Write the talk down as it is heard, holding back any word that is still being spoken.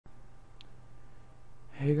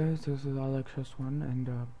Hey guys, this is AlexS1, and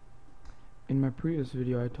in my previous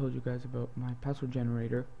video I told you guys about my password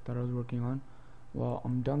generator that I was working on. Well,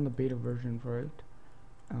 I'm done the beta version for it.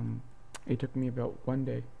 It took me about 1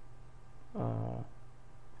 day, 4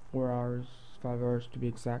 hours, 5 hours to be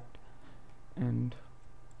exact, and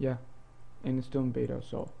yeah, and it's still in beta,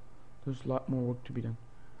 so there's a lot more work to be done.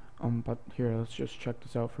 But here, let's just check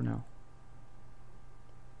this out for now.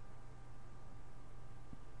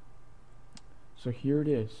 So here it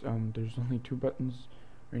is. There's only 2 buttons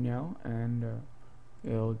right now, and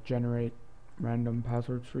it'll generate random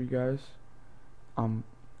passwords for you guys.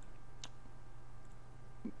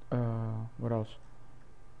 What else?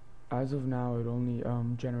 As of now, it only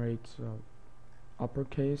generates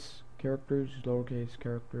uppercase characters, lowercase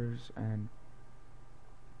characters, and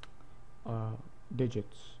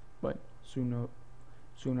digits. But soon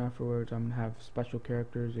afterwards, I'm gonna have special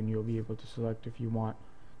characters, and you'll be able to select if you want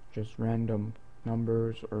just random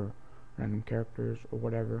numbers or random characters or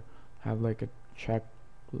whatever. Have like a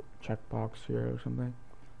checkbox here or something.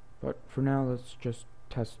 But for now, let's just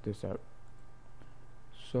test this out.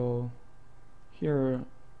 So here,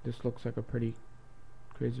 this looks like a pretty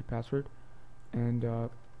crazy password, and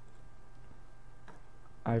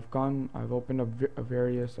I've opened up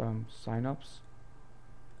various signups,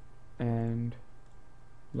 and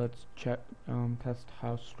let's test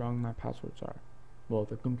how strong my passwords are. Well,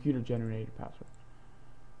 the computer generated passwords.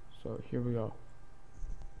 So here we go.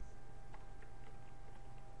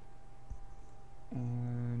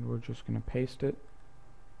 And we're just gonna paste it.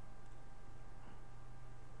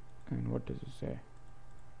 And what does it say?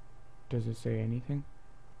 Does it say anything?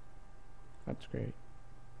 That's great.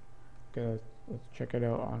 Okay, let's check it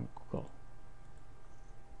out on Google.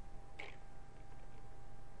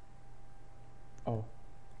 Oh.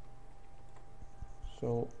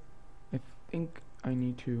 So I think I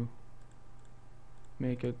need to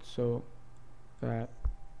make it so that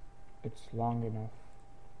it's long enough.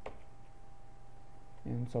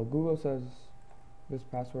 And so Google says this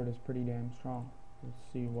password is pretty damn strong. Let's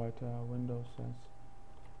see what Windows says.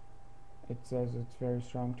 It says it's very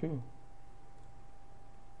strong too.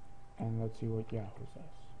 And let's see what Yahoo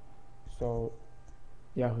says. So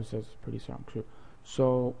Yahoo says it's pretty strong too.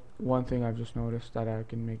 So one thing I've just noticed that I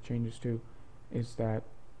can make changes to is that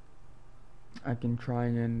I can try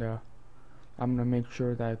and I'm gonna make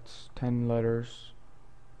sure that's 10 letters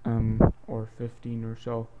or 15 or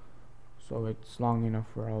so it's long enough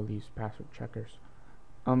for all these password checkers.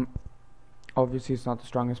 Obviously it's not the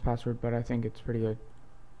strongest password, but I think it's pretty good.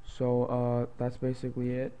 So that's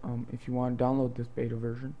basically it. If you want to download this beta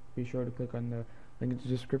version, be sure to click on the link in the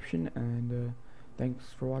description, and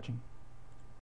thanks for watching.